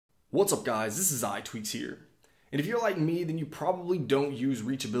What's up guys, this is iTweaks here. And if you're like me, then you probably don't use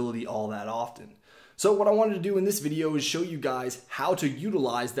Reachability all that often. So what I wanted to do in this video is show you guys how to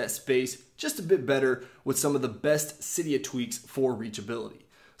utilize that space just a bit better with some of the best Cydia tweaks for Reachability.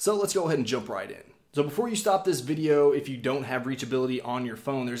 So let's go ahead and jump right in. So before you stop this video, if you don't have Reachability on your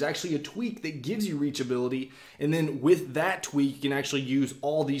phone, there's actually a tweak that gives you Reachability, and then with that tweak, you can actually use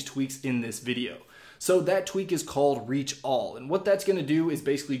all these tweaks in this video. So that tweak is called ReachAll, and what that's going to do is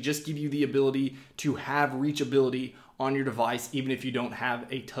basically just give you the ability to have Reachability on your device even if you don't have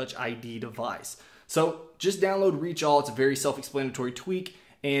a Touch ID device. So just download ReachAll. It's a very self-explanatory tweak,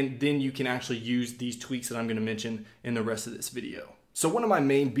 and then you can actually use these tweaks that I'm going to mention in the rest of this video. So one of my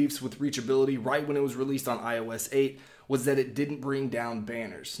main beefs with Reachability right when it was released on iOS 8 was that it didn't bring down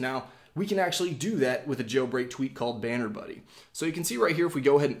banners. Now, we can actually do that with a jailbreak tweak called BannerBuddy. So you can see right here, if we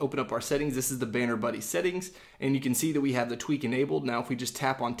go ahead and open up our settings, this is the BannerBuddy settings, and you can see that we have the tweak enabled. Now, if we just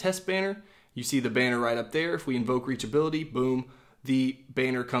tap on test banner, you see the banner right up there. If we invoke Reachability, boom, the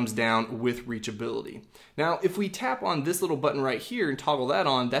banner comes down with Reachability. Now, if we tap on this little button right here and toggle that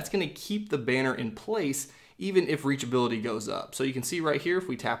on, that's gonna keep the banner in place even if Reachability goes up. So you can see right here, if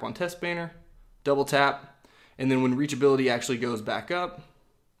we tap on test banner, double tap, and then when Reachability actually goes back up,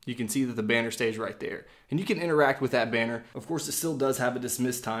 you can see that the banner stays right there. And you can interact with that banner. Of course, it still does have a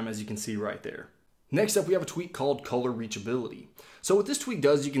dismiss time, as you can see right there. Next up, we have a tweak called ColorReachability. So what this tweak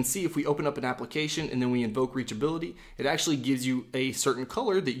does, you can see if we open up an application and then we invoke Reachability, it actually gives you a certain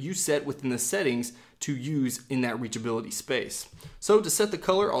color that you set within the settings to use in that Reachability space. So to set the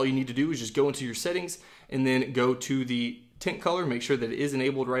color, all you need to do is just go into your settings and then go to the tint color, make sure that it is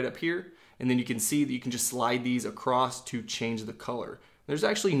enabled right up here. And then you can see that you can just slide these across to change the color. There's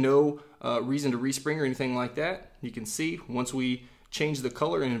actually no reason to respring or anything like that. You can see once we change the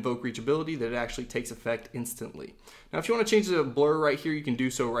color and invoke Reachability that it actually takes effect instantly. Now if you want to change the blur right here, you can do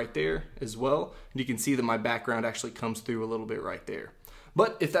so right there as well. And you can see that my background actually comes through a little bit right there.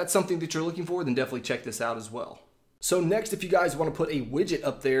 But if that's something that you're looking for, then definitely check this out as well. So next, if you guys want to put a widget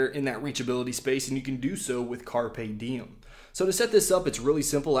up there in that Reachability space, and you can do so with Carpe Diem. So to set this up, it's really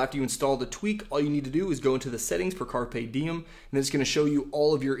simple. After you install the tweak, all you need to do is go into the settings for Carpe Diem, and then it's going to show you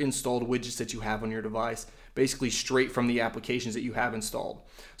all of your installed widgets that you have on your device, basically straight from the applications that you have installed.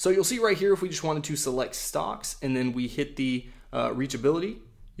 So you'll see right here, if we just wanted to select stocks, and then we hit the Reachability,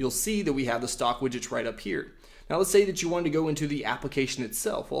 you'll see that we have the stock widgets right up here. Now let's say that you wanted to go into the application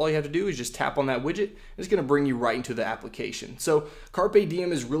itself. Well, all you have to do is just tap on that widget. It's going to bring you right into the application. So Carpe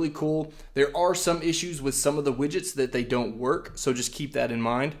Diem is really cool. There are some issues with some of the widgets that they don't work, so just keep that in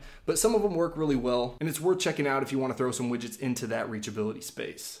mind. But some of them work really well, and it's worth checking out if you want to throw some widgets into that Reachability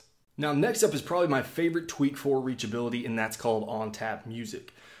space. Now next up is probably my favorite tweak for Reachability, and that's called on-tap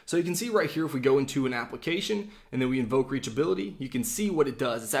music. So you can see right here, if we go into an application and then we invoke Reachability, you can see what it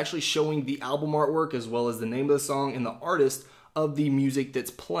does. It's actually showing the album artwork as well as the name of the song and the artist of the music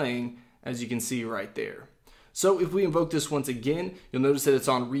that's playing, as you can see right there. So if we invoke this once again, you'll notice that it's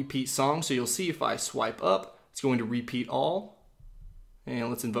on repeat song. So you'll see if I swipe up, it's going to repeat all. And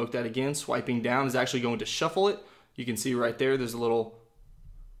let's invoke that again. Swiping down is actually going to shuffle it. You can see right there, there's a little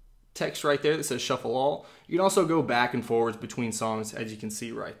text right there that says shuffle all. You can also go back and forwards between songs, as you can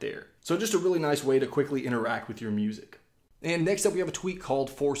see right there. So just a really nice way to quickly interact with your music. And next up, we have a tweak called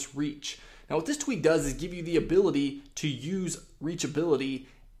Force Reach. Now what this tweak does is give you the ability to use Reachability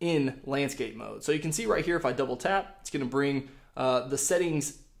in landscape mode. So you can see right here, if I double tap, it's going to bring the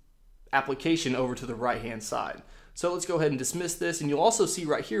settings application over to the right hand side. So let's go ahead and dismiss this, and you'll also see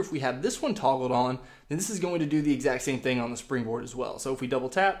right here, if we have this one toggled on, then this is going to do the exact same thing on the springboard as well. So if we double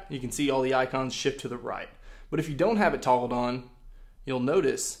tap, you can see all the icons shift to the right. But if you don't have it toggled on, you'll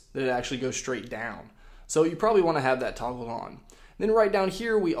notice that it actually goes straight down. So you probably want to have that toggled on. Then right down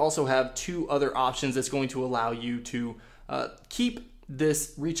here, we also have two other options that's going to allow you to keep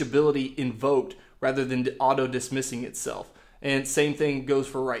this Reachability invoked rather than auto dismissing itself. And same thing goes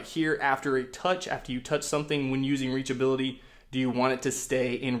for right here. After a touch, after you touch something when using Reachability, do you want it to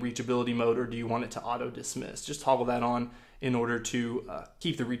stay in Reachability mode or do you want it to auto dismiss? Just toggle that on in order to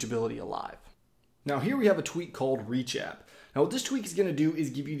keep the Reachability alive. Now here we have a tweak called ReachApp. Now what this tweak is going to do is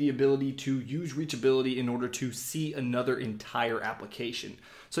give you the ability to use Reachability in order to see another entire application.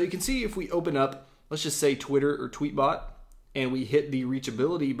 So you can see if we open up, let's just say Twitter or Tweetbot, and we hit the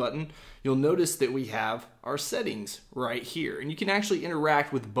Reachability button, you'll notice that we have our settings right here. And you can actually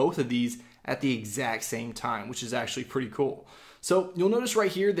interact with both of these at the exact same time, which is actually pretty cool. So you'll notice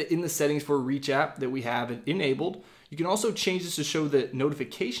right here that in the settings for ReachApp that we have it enabled. You can also change this to show the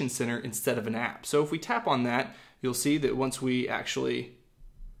notification center instead of an app. So if we tap on that, you'll see that once we actually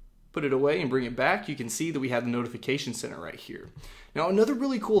put it away and bring it back, you can see that we have the notification center right here. Now, another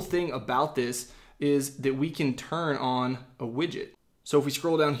really cool thing about this is that we can turn on a widget. So if we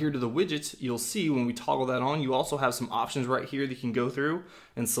scroll down here to the widgets, you'll see when we toggle that on, you also have some options right here that you can go through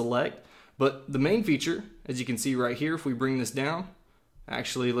and select. But the main feature, as you can see right here, if we bring this down,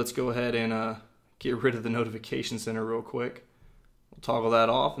 actually, let's go ahead and get rid of the notification center real quick. We'll toggle that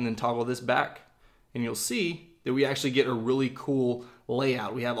off and then toggle this back. And you'll see that we actually get a really cool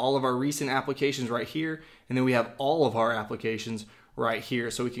layout. We have all of our recent applications right here, and then we have all of our applications right here.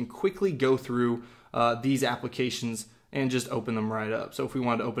 So we can quickly go through these applications and just open them right up. So if we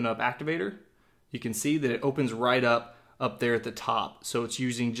wanted to open up Activator, you can see that it opens right up there at the top. So it's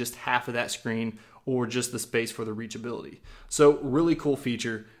using just half of that screen or just the space for the reachability. So really cool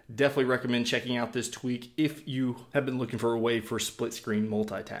feature. Definitely recommend checking out this tweak if you have been looking for a way for split screen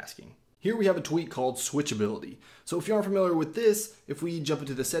multitasking. Here we have a tweak called Switchability. So if you aren't familiar with this, if we jump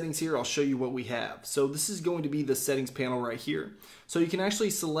into the settings here, I'll show you what we have. So this is going to be the settings panel right here. So you can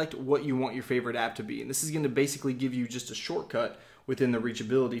actually select what you want your favorite app to be. And this is going to basically give you just a shortcut within the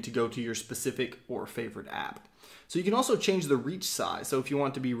reachability to go to your specific or favorite app. So you can also change the reach size. So if you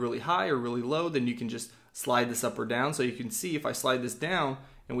want it to be really high or really low, then you can just slide this up or down. So you can see if I slide this down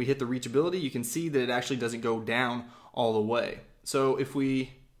and we hit the reachability, you can see that it actually doesn't go down all the way. So if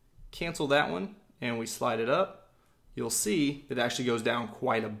we cancel that one and we slide it up, you'll see that it actually goes down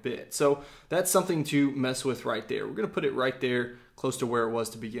quite a bit. So that's something to mess with right there. We're going to put it right there close to where it was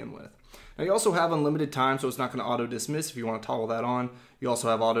to begin with. Now you also have unlimited time, so it's not going to auto dismiss if you want to toggle that on. You also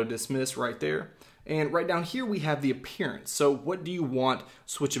have auto dismiss right there. And right down here we have the appearance. So what do you want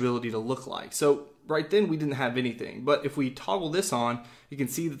switchability to look like? So right then we didn't have anything, but if we toggle this on, you can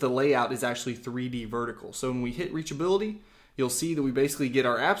see that the layout is actually 3D vertical. So when we hit reachability, you'll see that we basically get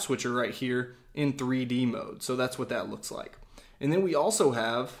our app switcher right here in 3D mode. So that's what that looks like. And then we also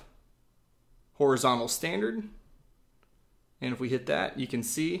have horizontal standard. And if we hit that, you can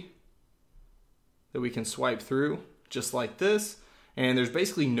see that we can swipe through just like this. And there's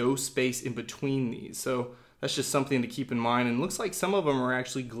basically no space in between these. So that's just something to keep in mind. And it looks like some of them are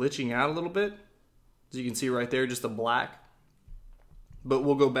actually glitching out a little bit. As you can see right there, just a black. But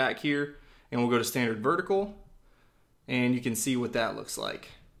we'll go back here and we'll go to standard vertical. And you can see what that looks like,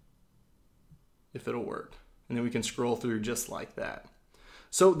 if it'll work. And then we can scroll through just like that.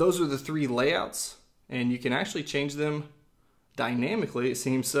 So those are the three layouts, and you can actually change them dynamically, it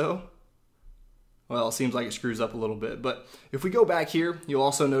seems so. Well, it seems like it screws up a little bit. But if we go back here, you'll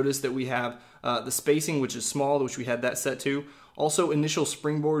also notice that we have the spacing, which is small, which we had that set to. Also, initial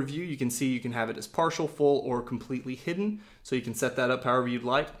springboard view, you can see you can have it as partial, full, or completely hidden. So you can set that up however you'd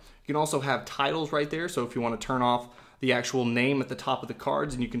like. You can also have titles right there. So if you want to turn off the actual name at the top of the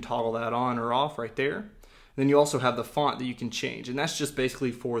cards, and you can toggle that on or off right there. And then you also have the font that you can change, and that's just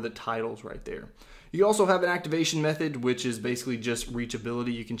basically for the titles right there. You also have an activation method, which is basically just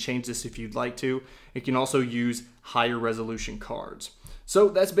reachability. You can change this if you'd like to. You can also use higher resolution cards. So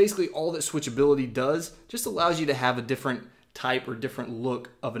that's basically all that switchability does. Just allows you to have a different type or different look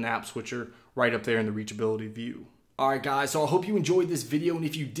of an app switcher right up there in the reachability view. Alright guys, so I hope you enjoyed this video, and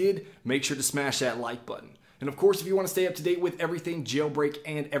if you did, make sure to smash that like button. And of course, if you want to stay up to date with everything Jailbreak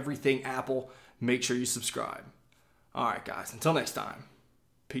and everything Apple, make sure you subscribe. Alright guys, until next time,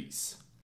 peace.